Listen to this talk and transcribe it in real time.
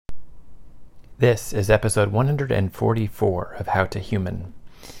This is episode 144 of How to Human.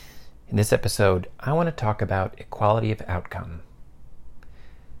 In this episode, I want to talk about equality of outcome.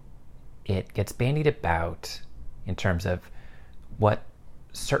 It gets bandied about in terms of what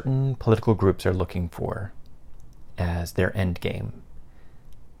certain political groups are looking for as their end game.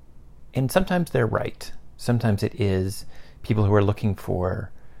 And sometimes they're right. Sometimes it is people who are looking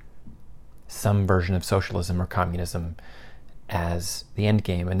for some version of socialism or communism as the end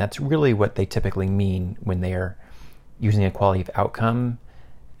game. And that's really what they typically mean when they are using equality of outcome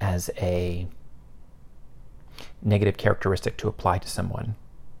as a negative characteristic to apply to someone,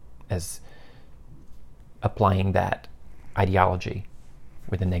 as applying that ideology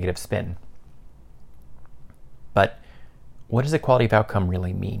with a negative spin. But what does equality of outcome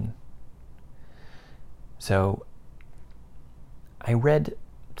really mean? So I read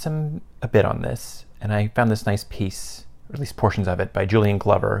a bit on this, and I found this nice piece, or at least portions of it, by Julian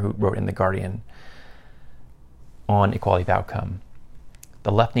Glover, who wrote in The Guardian on equality of outcome.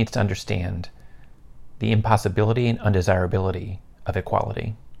 The left needs to understand the impossibility and undesirability of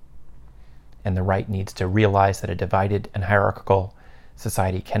equality, and the right needs to realize that a divided and hierarchical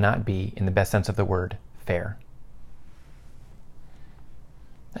society cannot be, in the best sense of the word, fair.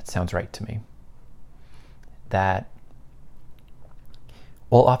 That sounds right to me.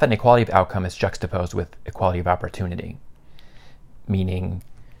 Often equality of outcome is juxtaposed with equality of opportunity, meaning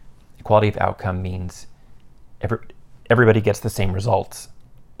equality of outcome means everybody gets the same results.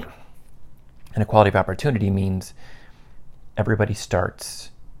 And equality of opportunity means everybody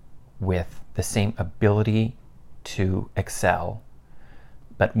starts with the same ability to excel,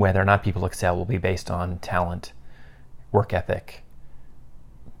 but whether or not people excel will be based on talent, work ethic,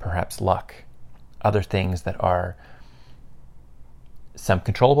 perhaps luck, other things that are some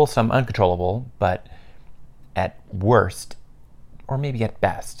controllable, some uncontrollable, but at worst, or maybe at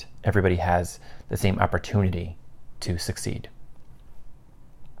best, everybody has the same opportunity to succeed.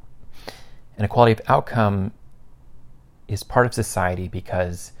 And equality of outcome is part of society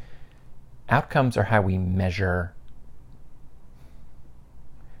because outcomes are how we measure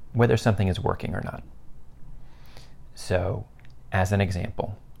whether something is working or not. So, as an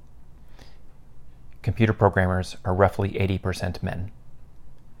example, computer programmers are roughly 80% men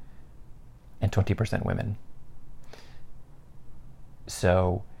and 20% women.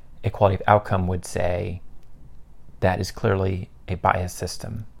 So equality of outcome would say that is clearly a biased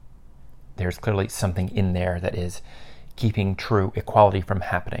system. There's clearly something in there that is keeping true equality from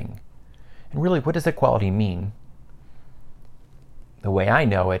happening. And really, what does equality mean? The way I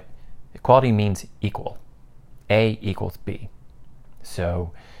know it, equality means equal. A equals B.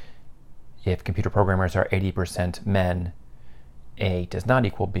 So if computer programmers are 80% men, A does not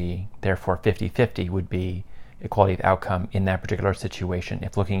equal B, therefore 50-50 would be equality of outcome in that particular situation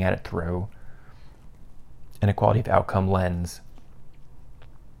if looking at it through an equality of outcome lens.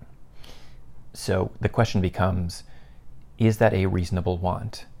 So the question becomes, is that a reasonable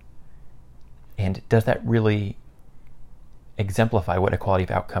want? And does that really exemplify what equality of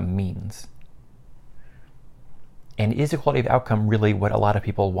outcome means? And is equality of outcome really what a lot of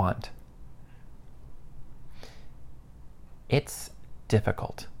people want? It's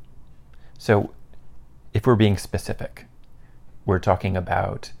difficult. So if we're being specific, we're talking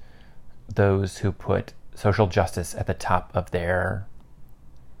about those who put social justice at the top of their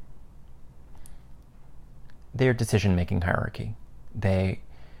decision-making hierarchy. They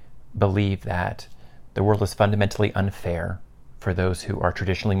believe that the world is fundamentally unfair for those who are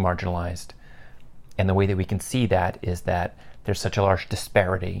traditionally marginalized. And the way that we can see that is that there's such a large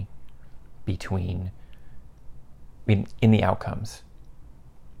disparity in the outcomes.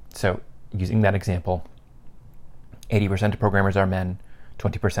 So using that example, 80% of programmers are men,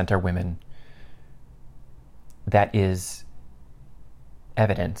 20% are women. That is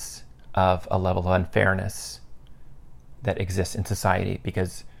evidence of a level of unfairness that exists in society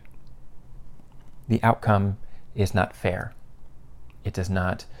because the outcome is not fair. It does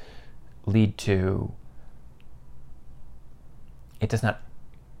not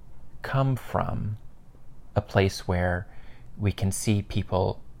come from a place where we can see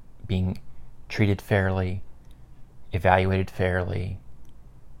people being treated fairly, evaluated fairly.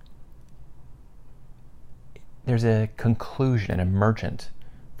 There's a conclusion, an emergent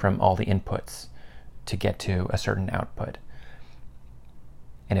from all the inputs to get to a certain output.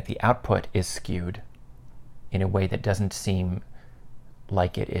 And if the output is skewed in a way that doesn't seem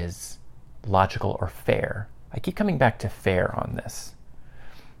like it is logical or fair, I keep coming back to fair on this,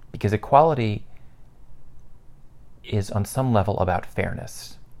 because equality is on some level about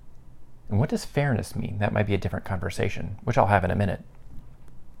fairness. And what does fairness mean? That might be a different conversation, which I'll have in a minute.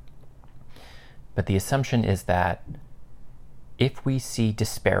 But the assumption is that if we see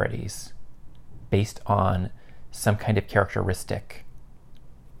disparities based on some kind of characteristic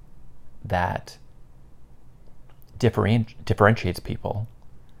that differentiates people,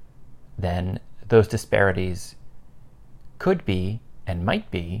 then those disparities could be and might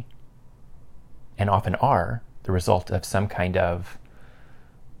be, and often are, the result of some kind of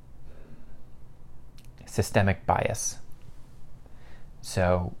systemic bias.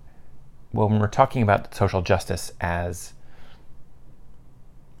 So when we're talking about social justice as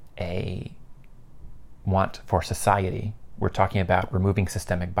a want for society, we're talking about removing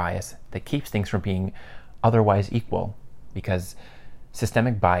systemic bias that keeps things from being otherwise equal, because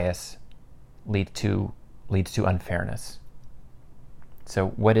systemic bias leads to unfairness. So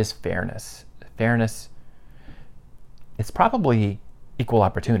what is fairness? Fairness, it's probably equal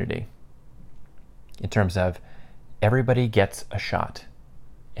opportunity in terms of everybody gets a shot,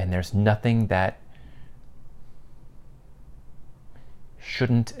 and there's nothing that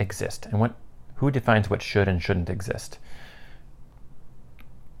shouldn't exist. And who defines what should and shouldn't exist?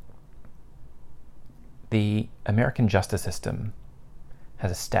 The American justice system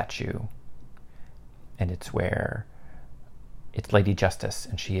has a statue, and it's Lady Justice,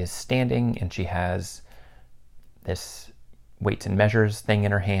 and she is standing, and she has this weights and measures thing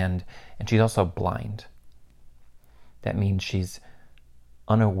in her hand, and she's also blind. That means she's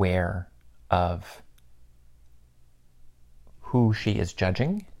unaware of who she is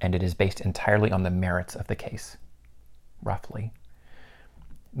judging, and it is based entirely on the merits of the case, roughly.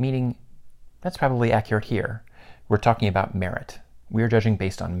 Meaning, that's probably accurate here. We're talking about merit. We're judging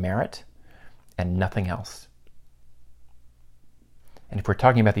based on merit and nothing else. And if we're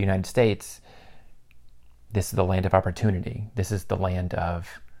talking about the United States, this is the land of opportunity. This is the land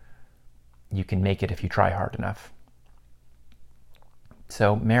of you can make it if you try hard enough.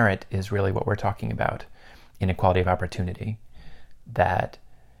 So merit is really what we're talking about, inequality of opportunity. That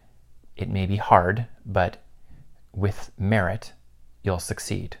it may be hard, but with merit, you'll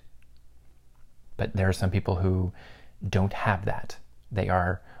succeed. But there are some people who don't have that. They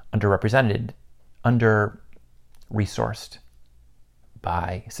are underrepresented, under-resourced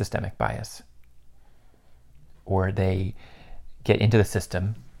by systemic bias. Or they get into the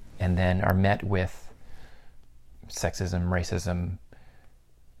system and then are met with sexism, racism,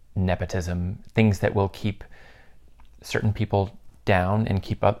 nepotism, things that will keep certain people down and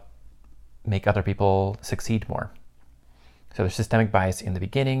make other people succeed more. So there's systemic bias in the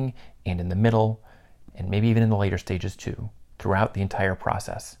beginning and in the middle, and maybe even in the later stages too, throughout the entire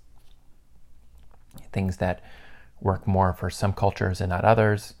process. Things that work more for some cultures and not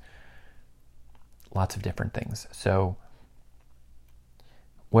others. Lots of different things. So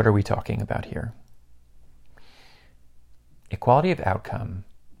what are we talking about here? Equality of outcome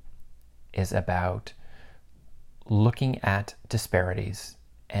is about looking at disparities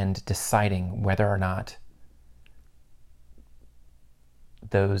and deciding whether or not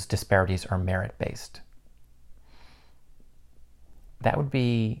those disparities are merit-based. That would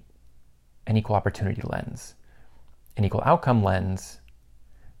be an equal opportunity lens. An equal outcome lens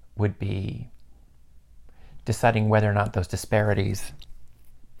would be deciding whether or not those disparities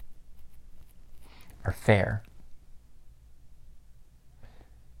are fair,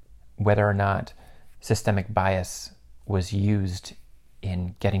 whether or not systemic bias was used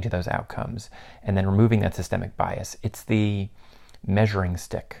in getting to those outcomes, and then removing that systemic bias. It's the measuring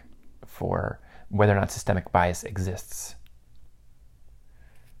stick for whether or not systemic bias exists.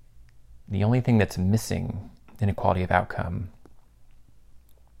 The only thing that's missing in equality of outcome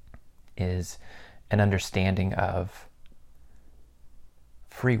is an understanding of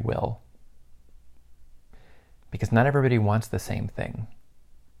free will, because not everybody wants the same thing.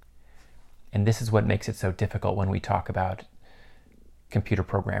 And this is what makes it so difficult when we talk about computer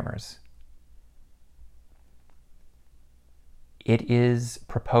programmers. It is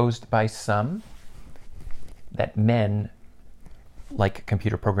proposed by some that men like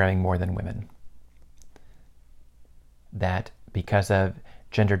computer programming more than women. That because of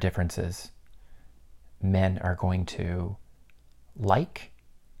gender differences, men are going to like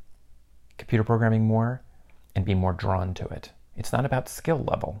computer programming more and be more drawn to it. It's not about skill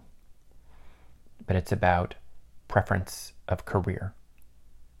level, but it's about preference of career.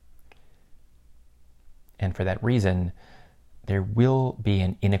 And for that reason, there will be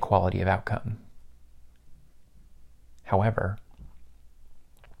an inequality of outcome. However,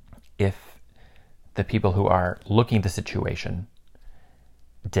 if the people who are looking at the situation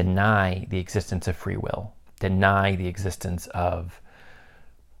deny the existence of free will, deny the existence of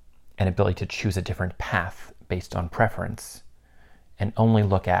an ability to choose a different path based on preference, and only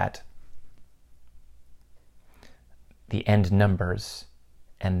look at the end numbers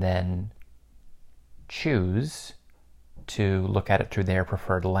and then choose to look at it through their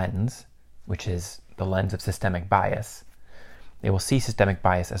preferred lens, which is the lens of systemic bias, they will see systemic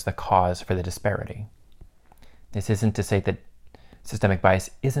bias as the cause for the disparity. This isn't to say that systemic bias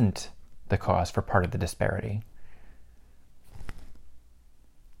isn't the cause for part of the disparity,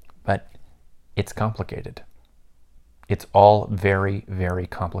 but it's complicated. It's all very, very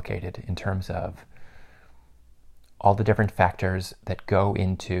complicated in terms of all the different factors that go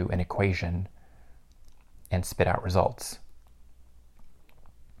into an equation and spit out results.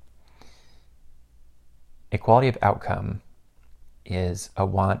 Equality of outcome is a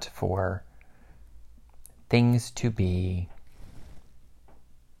want for things to be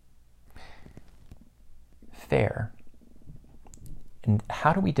fair. And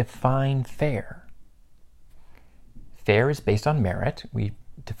how do we define fair? Fair is based on merit. We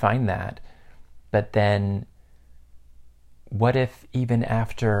define that. But then what if even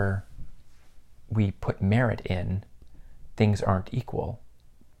after we put merit in, things aren't equal?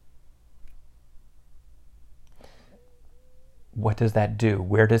 What does that do?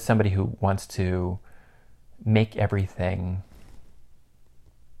 Where does somebody who wants to make everything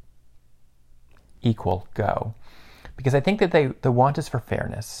equal go? Because I think that the want is for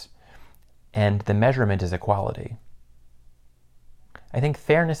fairness and the measurement is equality. I think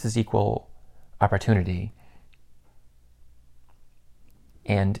fairness is equal opportunity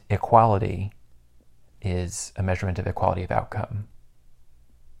and equality is a measurement of equality of outcome.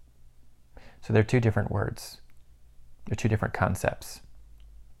 So they're two different words. They're two different concepts.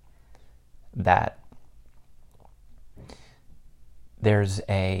 That there's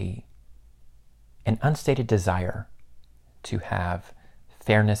an unstated desire to have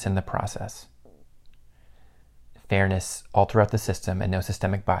fairness in the process. Fairness all throughout the system and no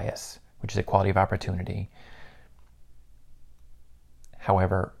systemic bias, which is equality of opportunity.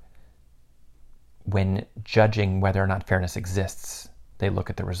 However, when judging whether or not fairness exists, they look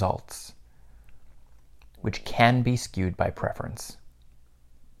at the results, which can be skewed by preference,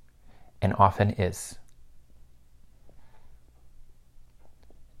 and often is.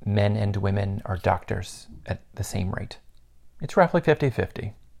 Men and women are doctors at the same rate. It's roughly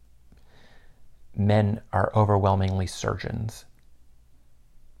 50-50. Men are overwhelmingly surgeons.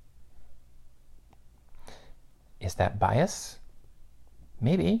 Is that bias?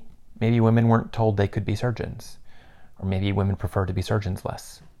 Maybe. Maybe women weren't told they could be surgeons. Or maybe women prefer to be surgeons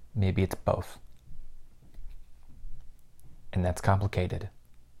less. Maybe it's both. And that's complicated.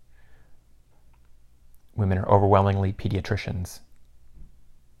 Women are overwhelmingly pediatricians.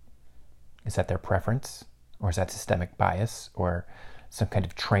 Is that their preference? Or is that systemic bias? Or some kind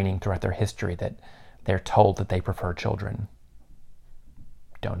of training throughout their history that they're told that they prefer children?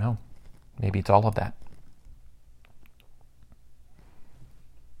 Don't know. Maybe it's all of that.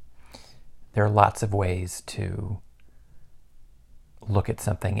 There are lots of ways to look at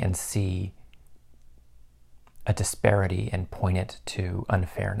something and see a disparity and point it to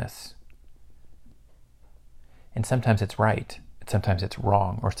unfairness. And sometimes it's right, and sometimes it's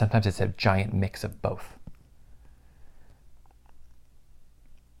wrong, or sometimes it's a giant mix of both.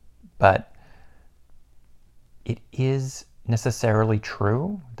 But it is necessarily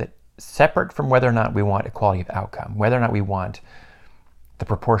true that separate from whether or not we want equality of outcome, whether or not we want the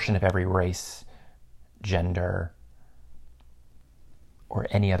proportion of every race, gender, or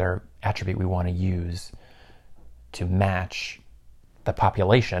any other attribute we want to use to match the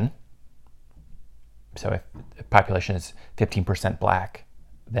population. So if the population is 15% black,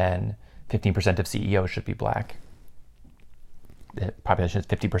 then 15% of CEOs should be black. The population is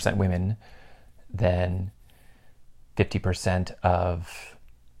 50% women, then 50% of,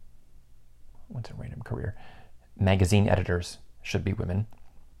 what's a random career? Magazine editors should be women.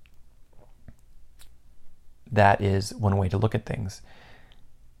 That is one way to look at things.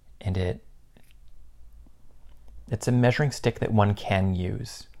 And it's a measuring stick that one can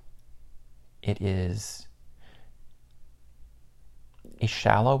use. It is a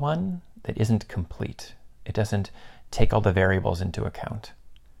shallow one that isn't complete. It doesn't take all the variables into account.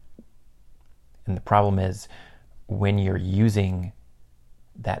 And the problem is when you're using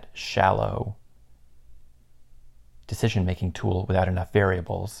that shallow decision-making tool without enough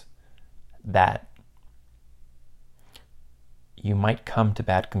variables, that you might come to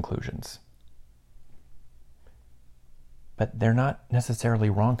bad conclusions. But they're not necessarily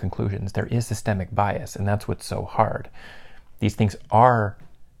wrong conclusions. There is systemic bias, and that's what's so hard. These things are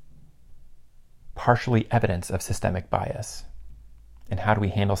partially evidence of systemic bias. And how do we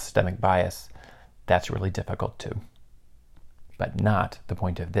handle systemic bias? That's really difficult too. But not the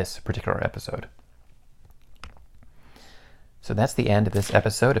point of this particular episode. So that's the end of this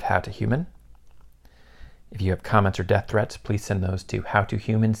episode of How to Human. If you have comments or death threats, please send those to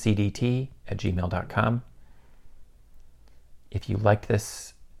howtohumancdt@gmail.com. If you like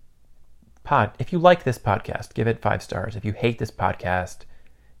this podcast, give it 5 stars. If you hate this podcast,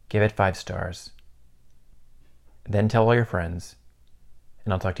 give it 5 stars. Then tell all your friends.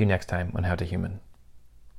 And I'll talk to you next time on How to Human.